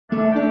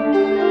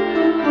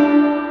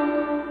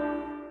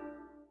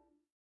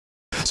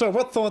So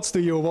what thoughts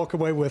do you walk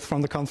away with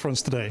from the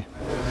conference today?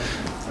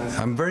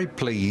 I'm very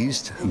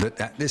pleased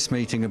that at this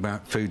meeting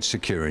about food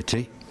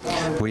security,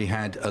 we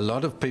had a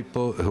lot of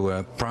people who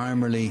are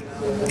primarily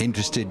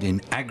interested in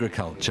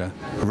agriculture,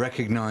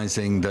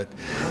 recognizing that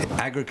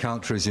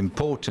agriculture is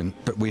important,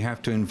 but we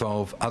have to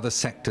involve other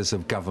sectors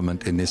of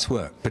government in this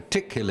work,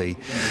 particularly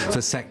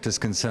the sectors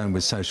concerned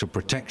with social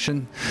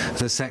protection,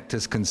 the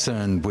sectors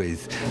concerned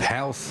with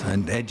health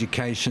and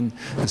education,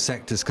 the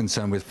sectors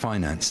concerned with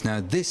finance.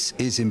 Now, this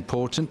is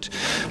important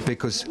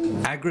because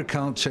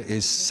agriculture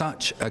is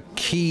such a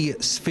key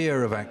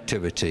sphere of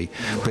activity,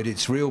 but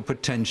its real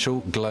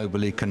potential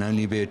globally can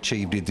only be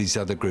achieved if these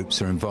other groups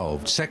are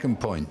involved. Second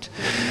point,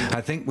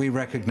 I think we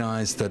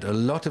recognize that a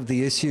lot of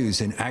the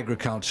issues in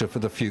agriculture for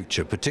the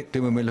future,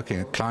 particularly when we're looking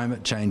at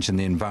climate change and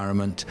the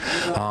environment,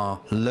 are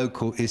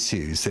local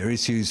issues. They're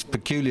issues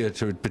peculiar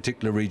to a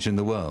particular region of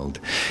the world.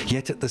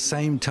 Yet at the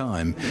same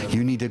time,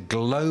 you need a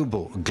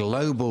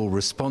global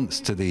response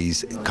to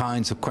these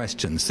kinds of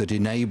questions that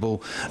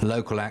enable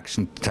local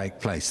action to take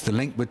place. The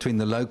link between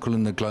the local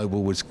and the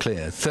global was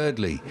clear.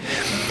 Thirdly,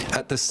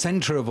 at the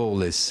center of all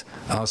this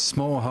are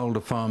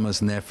smallholder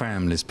farmers and their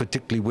families,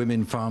 particularly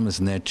women farmers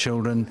and their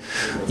children,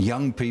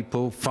 young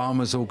people,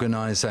 farmers'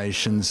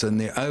 organizations, and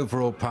the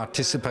overall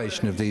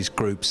participation of these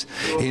groups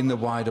in the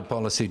wider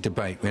policy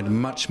debate. We had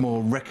much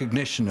more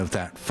recognition of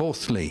that.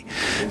 Fourthly,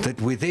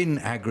 that within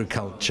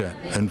agriculture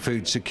and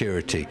food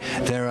security,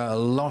 there are a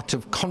lot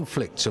of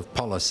conflicts of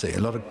policy,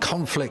 a lot of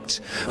conflicts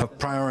of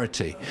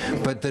priority,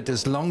 but that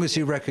as long as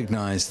you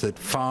recognize that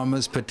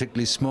farmers,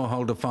 particularly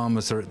smallholder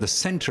farmers, are at the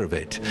center of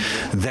it,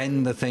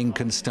 then the thing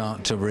can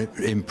start to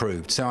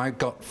improve. So I've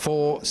got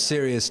 4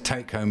 serious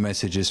take-home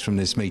messages from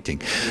this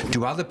meeting.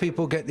 Do other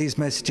people get these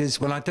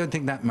messages? Well, I don't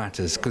think that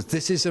matters, because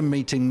this is a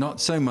meeting not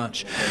so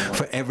much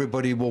for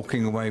everybody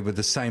walking away with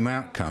the same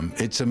outcome.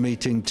 It's a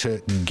meeting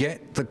to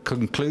get the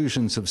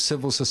conclusions of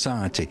civil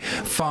society,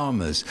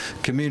 farmers,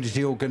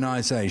 community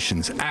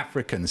organizations,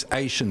 Africans,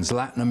 Asians,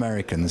 Latin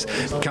Americans,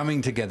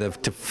 coming together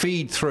to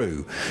feed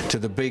through to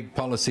the big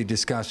policy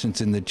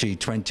discussions in the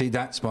G20.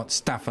 That's what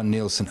Staffan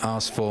Nielsen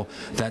asked for.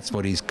 That's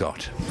what he's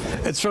got.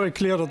 It's very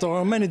clear that there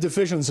are many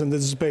divisions in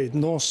this debate: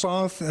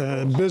 North-South,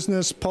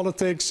 business,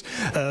 politics,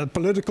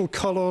 political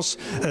colors,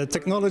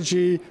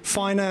 technology,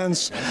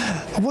 finance.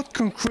 What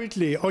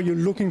concretely are you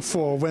looking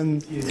for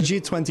when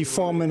G20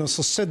 foreign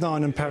ministers sit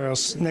down in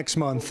Paris next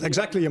month,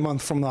 exactly a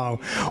month from now?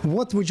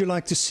 What would you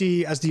like to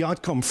see as the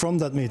outcome from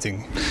that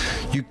meeting?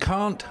 You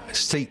can't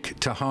seek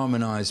to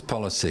harmonize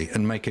policy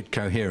and make it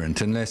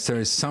coherent unless there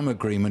is some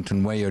agreement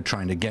on where you're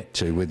trying to get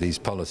to with these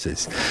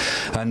policies.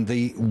 And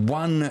the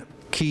one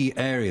key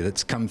area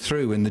that's come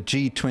through in the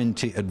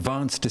G20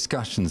 advanced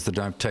discussions that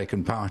I've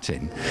taken part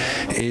in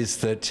is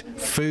that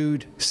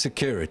food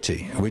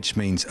security, which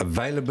means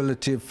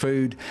availability of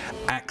food,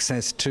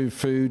 access to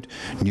food,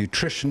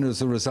 nutrition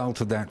as a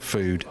result of that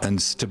food,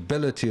 and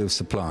stability of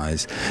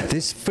supplies,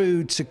 this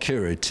food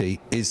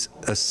security is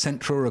a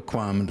central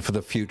requirement for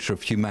the future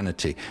of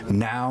humanity,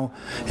 now,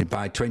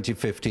 by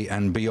 2050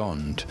 and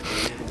beyond.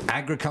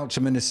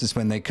 Agriculture ministers,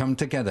 when they come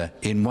together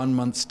in 1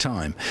 month's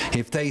time,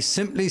 if they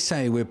simply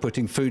say we're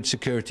putting food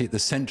security at the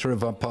center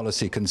of our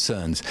policy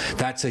concerns,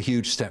 that's a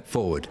huge step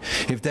forward.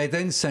 If they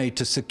then say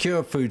to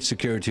secure food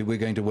security, we're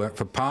going to work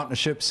for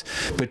partnerships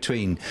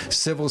between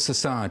civil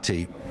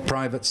society,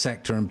 private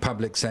sector and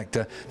public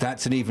sector,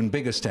 that's an even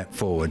bigger step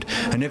forward.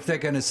 And if they're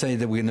going to say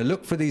that we're going to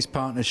look for these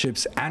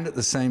partnerships and at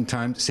the same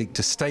time seek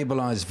to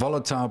stabilize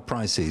volatile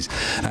prices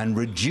and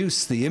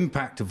reduce the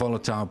impact of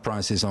volatile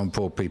prices on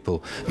poor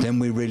people, then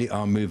we really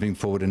are moving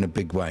forward in a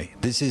big way.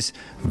 This is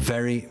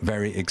very,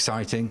 very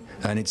exciting,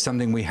 and it's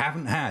something we haven't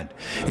had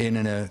in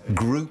a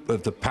group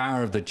of the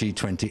power of the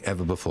G20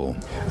 ever before.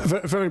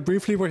 Very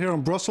briefly, we're here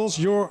in Brussels.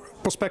 Your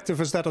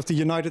perspective is that of the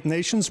United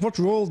Nations. What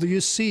role do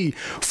you see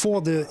for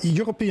the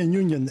European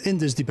Union in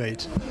this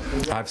debate?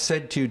 I've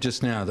said to you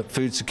just now that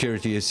food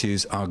security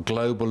issues are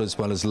global as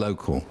well as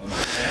local.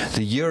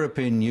 The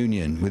European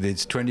Union, with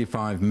its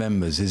 25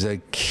 members, is a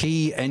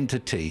key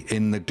entity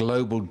in the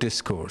global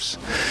discourse.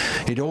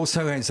 It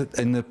also is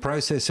in the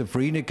process of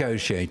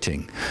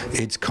renegotiating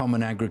its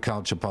common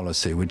agriculture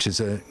policy, which is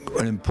an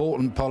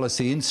important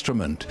policy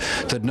instrument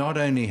that not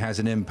only has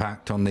an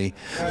impact on the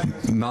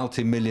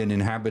multi-million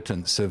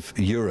inhabitants of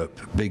Europe,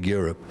 big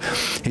Europe,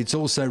 it's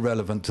also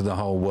relevant to the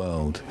whole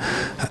world.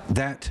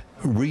 That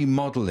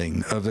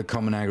remodeling of the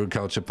common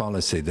agriculture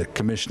policy that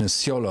Commissioner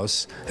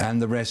Cioloş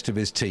and the rest of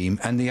his team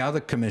and the other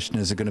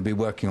commissioners are going to be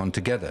working on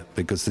together,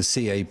 because the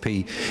CAP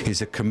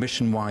is a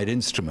commission-wide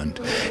instrument,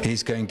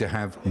 is going to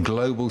have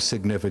global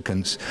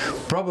significance,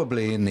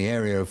 probably in the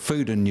area of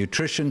food and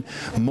nutrition,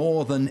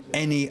 more than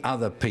any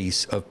other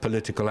piece of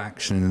political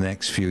action in the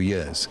next few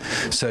years.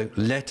 So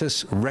let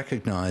us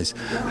recognize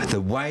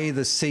the way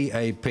the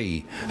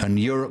CAP and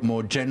Europe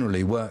more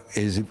generally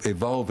is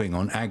evolving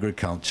on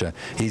agriculture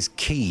is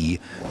key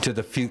to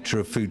the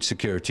future of food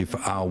security for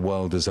our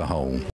world as a whole.